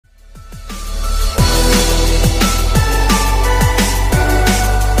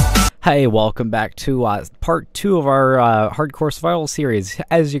Hey, welcome back to part 2 of our hardcore survival series.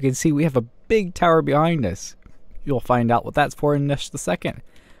 As you can see, we have a big tower behind us. You'll find out what that's for in just a second.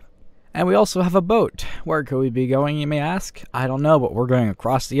 And we also have a boat. Where could we be going, you may ask? I don't know, but we're going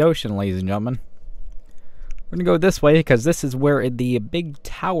across the ocean, ladies and gentlemen. We're going to go this way because this is where the big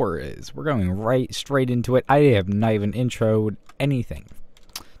tower is. We're going right straight into it. I have not even introed anything.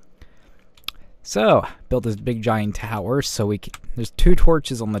 So, built this big giant tower so we can, there's 2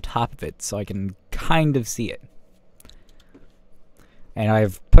 torches on the top of it so I can kind of see it. And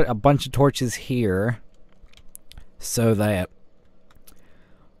I've put a bunch of torches here so that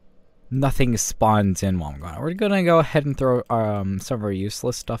nothing spawns in while I'm gone. We're going to go ahead and throw some of our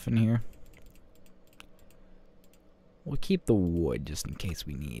useless stuff in here. We'll keep the wood just in case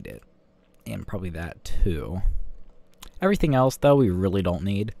we need it. And probably that too. Everything else though we really don't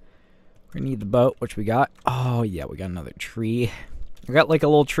need. We need the boat, which we got. Oh, yeah, we got another tree. We got like a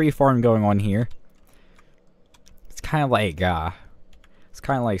little tree farm going on here. It's kind of like,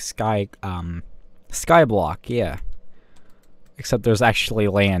 Skyblock, yeah. Except there's actually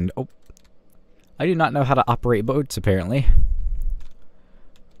land. Oh, I do not know how to operate boats, apparently.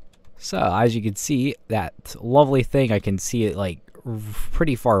 So, as you can see, that lovely thing, I can see it, like,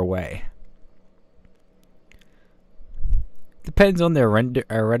 pretty far away. Depends on their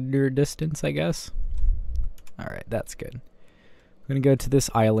render distance, I guess. Alright, that's good. I'm gonna go to this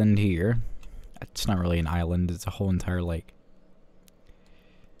island here. It's not really an island, it's a whole entire lake.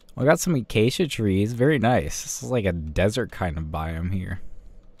 We got some acacia trees, very nice. This is like a desert kind of biome here.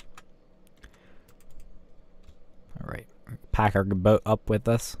 Alright, pack our boat up with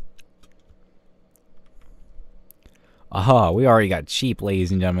us. Aha, we already got sheep,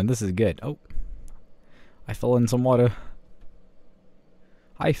 ladies and gentlemen. This is good. Oh, I fell in some water.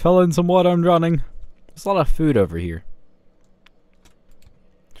 I'm drowning. There's a lot of food over here.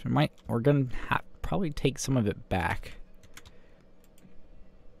 So we're gonna probably take some of it back.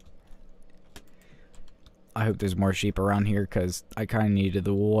 I hope there's more sheep around here because I kind of needed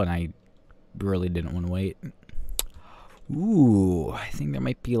the wool and I really didn't want to wait. Ooh, I think there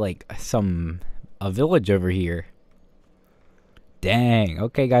might be like a village over here. Dang.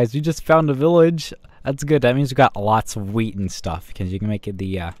 Okay, guys, we just found a village. That's good. That means we got lots of wheat and stuff because you can make it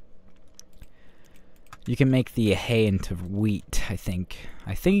you can make the hay into wheat, I think.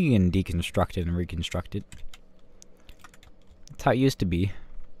 I think you can deconstruct it and reconstruct it. That's how it used to be.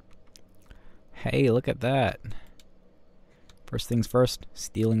 Hey, look at that. First things first,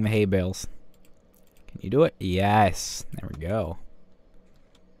 stealing the hay bales. Can you do it? Yes. There we go.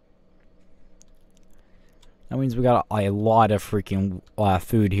 That means we got a lot of freaking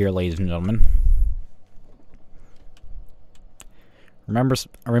food here, ladies and gentlemen.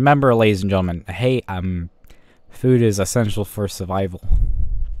 Remember, ladies and gentlemen, hey, food is essential for survival.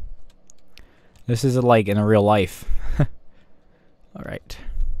 This isn't like in real life. Alright.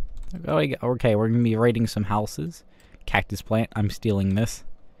 Okay, we're gonna be raiding some houses. Cactus plant, I'm stealing this.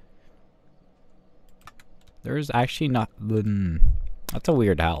 There's actually not... that's a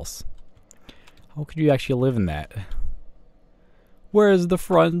weird house. How could you actually live in that? Where's the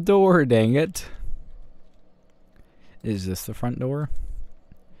front door, dang it? Is this the front door?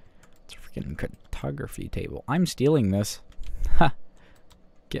 It's a freaking cartography table. I'm stealing this. Ha!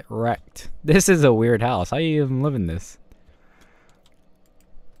 Get wrecked. This is a weird house. How do you even live in this?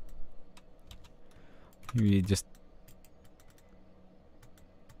 You just...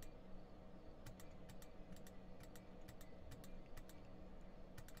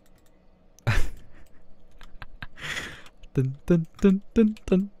 dun dun dun dun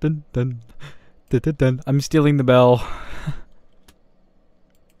dun dun dun. I'm stealing the bell.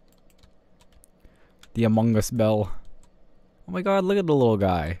 The Among Us bell. Oh my god, look at the little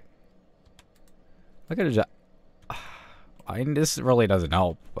guy. Look at it. This really doesn't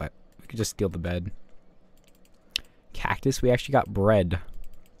help, but we could just steal the bed. Cactus, we actually got bread.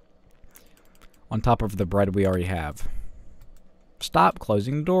 On top of the bread we already have. Stop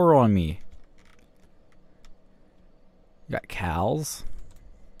closing the door on me. We got cows.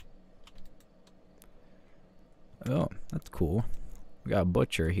 Oh, that's cool. We got a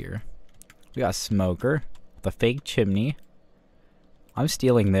butcher here. We got a smoker with a fake chimney. I'm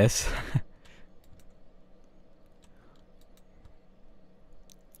stealing this.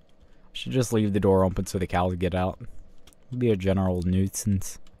 Should just leave the door open so the cows get out. It'd be a general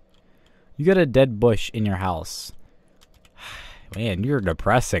nuisance. You got a dead bush in your house. Man, you're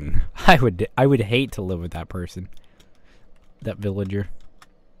depressing. I would hate to live with that person. That villager.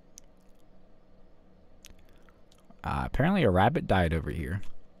 Apparently a rabbit died over here.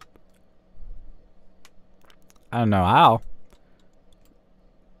 I don't know how.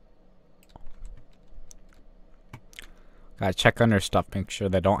 Gotta check under stuff, make sure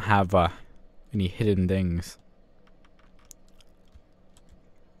they don't have any hidden things.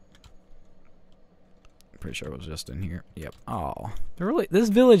 Pretty sure it was just in here. Yep. Oh, this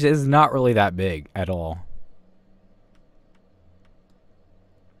village is not really that big at all.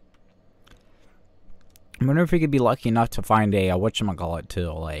 I wonder if we could be lucky enough to find a whatchamacallit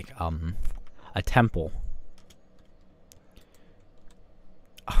too, like a temple.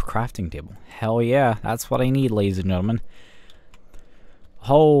 Oh, crafting table. Hell yeah, that's what I need, ladies and gentlemen.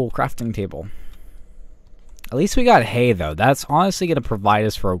 Whole crafting table. At least we got hay, though. That's honestly going to provide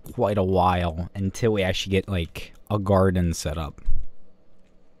us for quite a while until we actually get, like, a garden set up.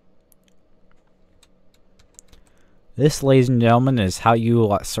 This, ladies and gentlemen, is how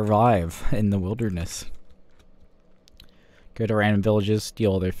you survive in the wilderness. Go to random villages,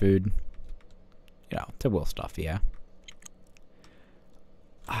 steal all their food. You know, typical stuff, yeah.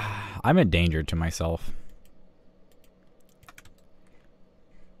 I'm a danger to myself.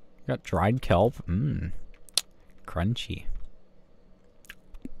 Got dried kelp. Mmm. Crunchy.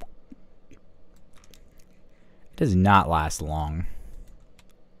 It does not last long.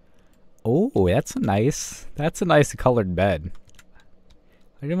 Oh, that's a nice colored bed.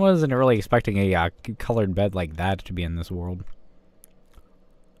 I wasn't really expecting a colored bed like that to be in this world.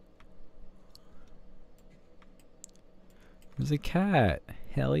 There's a cat.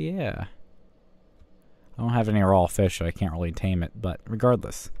 Hell yeah. I don't have any raw fish, so I can't really tame it, but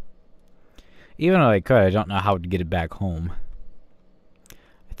regardless. Even though I could, I don't know how to get it back home.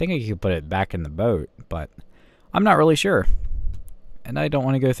 I think I could put it back in the boat, but I'm not really sure. And I don't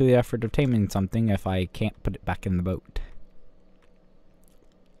want to go through the effort of taming something if I can't put it back in the boat.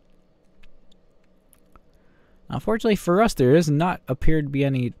 Unfortunately for us, there does not appear to be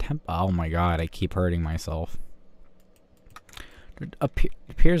any oh my god, I keep hurting myself. There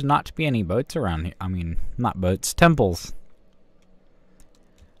appears not to be any boats around here. I mean, not boats, temples.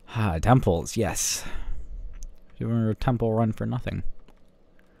 Ah, temples, yes. Doing a temple run for nothing.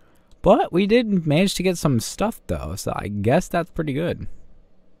 But we did manage to get some stuff, though, so I guess that's pretty good.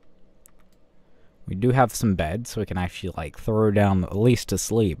 We do have some beds, so we can actually, like, throw down at least to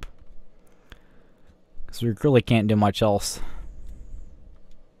sleep. Because we really can't do much else.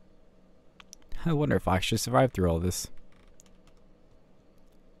 I wonder if I actually survived through all this.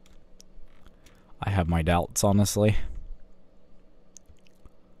 I have my doubts, honestly.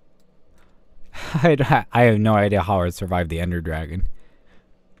 I have no idea how I'd survive the Ender Dragon.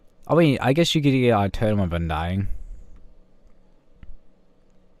 I mean, I guess you could get a Totem of Undying.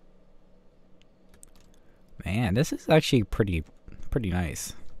 Man, this is actually pretty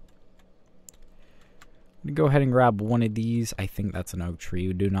nice. I'm gonna go ahead and grab one of these. I think that's an oak tree.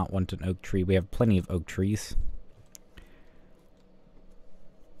 We do not want an oak tree. We have plenty of oak trees.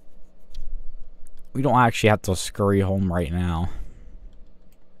 We don't actually have to scurry home right now.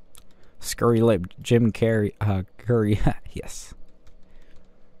 Scurry lip Jim Carrey. Curry. Yes.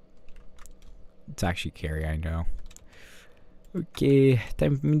 It's actually Carrey, I know. Okay,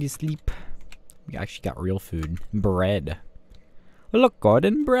 time for me to sleep. We actually got real food. Bread. Look,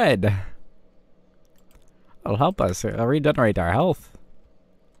 golden bread. It'll help us regenerate our health.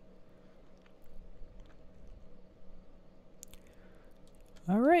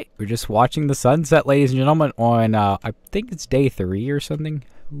 Alright, we're just watching the sunset, ladies and gentlemen, on, I think it's day 3 or something.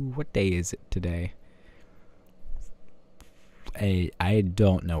 Ooh, what day is it today? I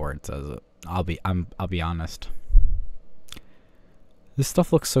don't know where it says it. I'll be honest. This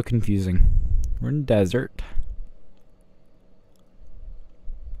stuff looks so confusing. We're in the desert.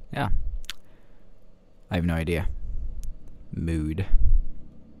 Yeah. I have no idea. Mood.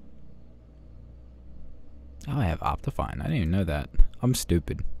 Oh, I have Optifine. I didn't even know that. I'm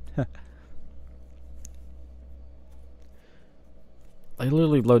stupid. I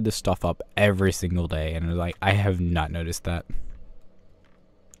literally load this stuff up every single day, and like I have not noticed that.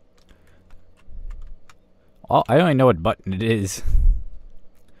 Oh, I only know what button it is.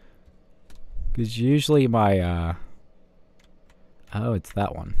 Because usually my, oh, it's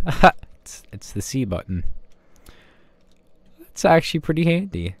that one. it's the C button. That's actually pretty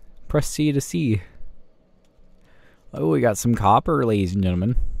handy. Press C to see. Oh, we got some copper, ladies and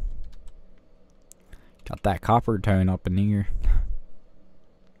gentlemen. Got that copper tone up in here.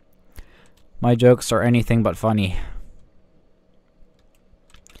 My jokes are anything but funny.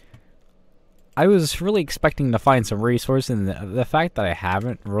 I was really expecting to find some resources, and the fact that I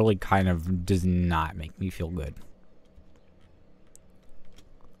haven't really kind of does not make me feel good.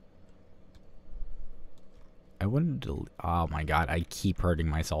 I wanted to... Oh my god, I keep hurting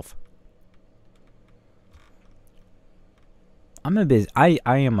myself. I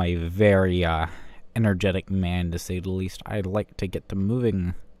am a very energetic man, to say the least. I'd like to get to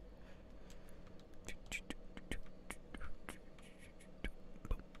moving.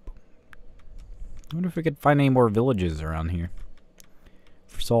 I wonder if we could find any more villages around here.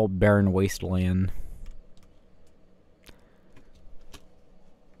 It's all barren wasteland.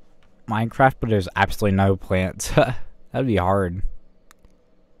 Minecraft, but there's absolutely no plants. That'd be hard.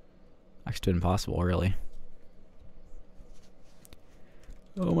 Next to impossible, really.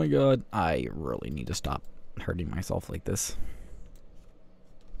 Oh my god. I really need to stop hurting myself like this.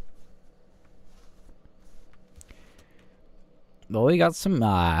 Well, we got some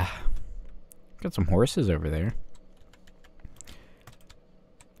horses over there.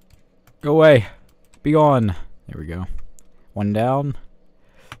 Go away. Be gone. There we go. One down.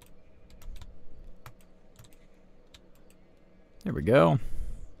 There we go.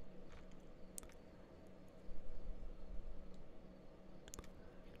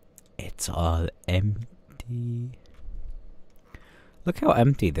 It's all empty. Look how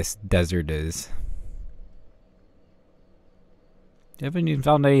empty this desert is. I haven't even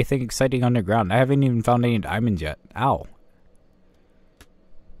found anything exciting underground. I haven't even found any diamonds yet. Ow.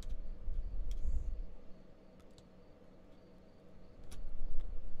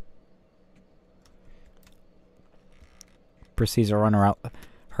 Proceeds to run around.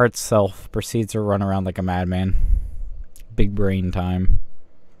 Hurts self. Proceeds to run around like a madman. Big brain time.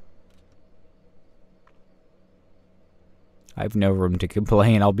 I have no room to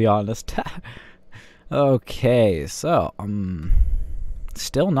complain, I'll be honest. Okay, so,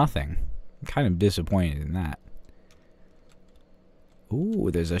 still nothing. I'm kind of disappointed in that.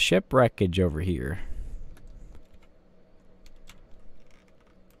 Ooh, there's a shipwreckage over here.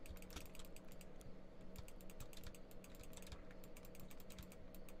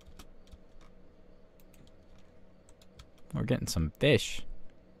 We're getting some fish.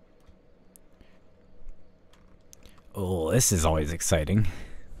 Oh, this is always exciting.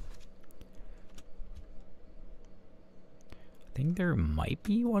 I think there might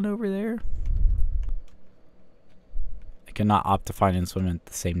be one over there. I cannot opt to find and swim at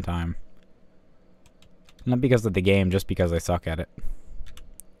the same time. Not because of the game, just because I suck at it.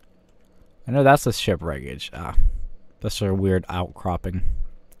 I know that's a shipwreckage. Ah, that's a weird outcropping.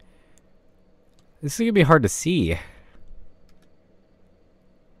 This is gonna be hard to see. At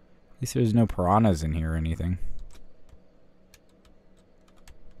least there's no piranhas in here or anything.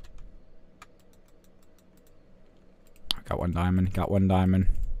 Got one diamond. Got one diamond.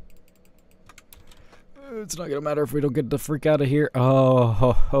 It's not gonna matter if we don't get the freak out of here. Oh,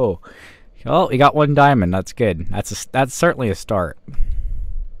 ho, ho. Well, we got one diamond. That's good. That's certainly a start.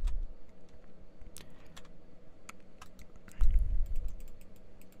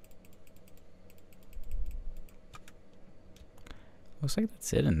 Looks like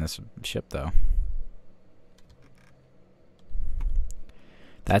that's it in this ship, though.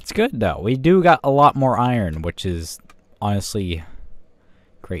 That's good, though. We do got a lot more iron, which is honestly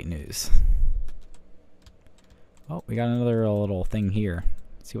great news. Oh, we got another little thing here.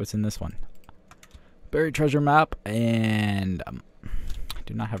 Let's see what's in this one. Buried treasure map, and I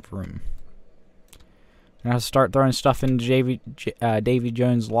do not have room. I'm gonna have to start throwing stuff into Davy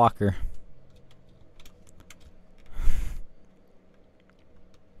Jones' locker.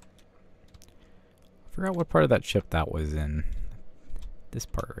 I forgot what part of that ship that was in. This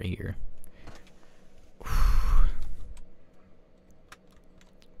part right here.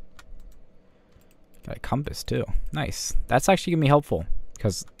 Got a compass too. Nice. That's actually gonna be helpful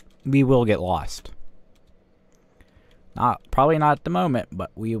because we will get lost. Probably not at the moment,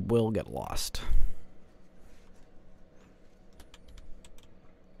 but we will get lost.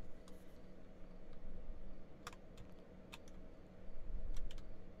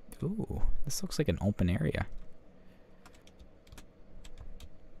 Ooh, this looks like an open area.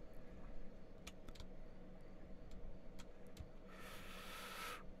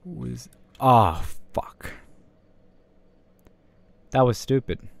 Oh, fuck. That was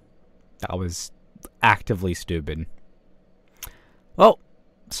stupid. That was actively stupid. Well,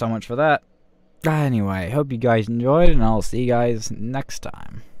 so much for that. Anyway, hope you guys enjoyed, and I'll see you guys next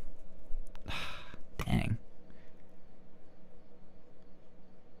time. Dang.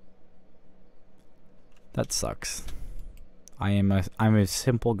 That sucks. I'm a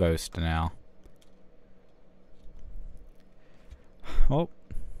simple ghost now. Well,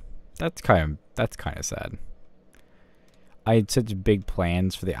 that's kind of sad. I had such big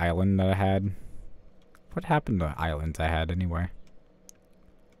plans for the island that I had. What happened to the islands I had anyway?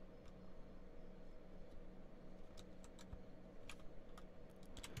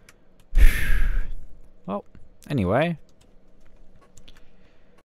 Well, anyway,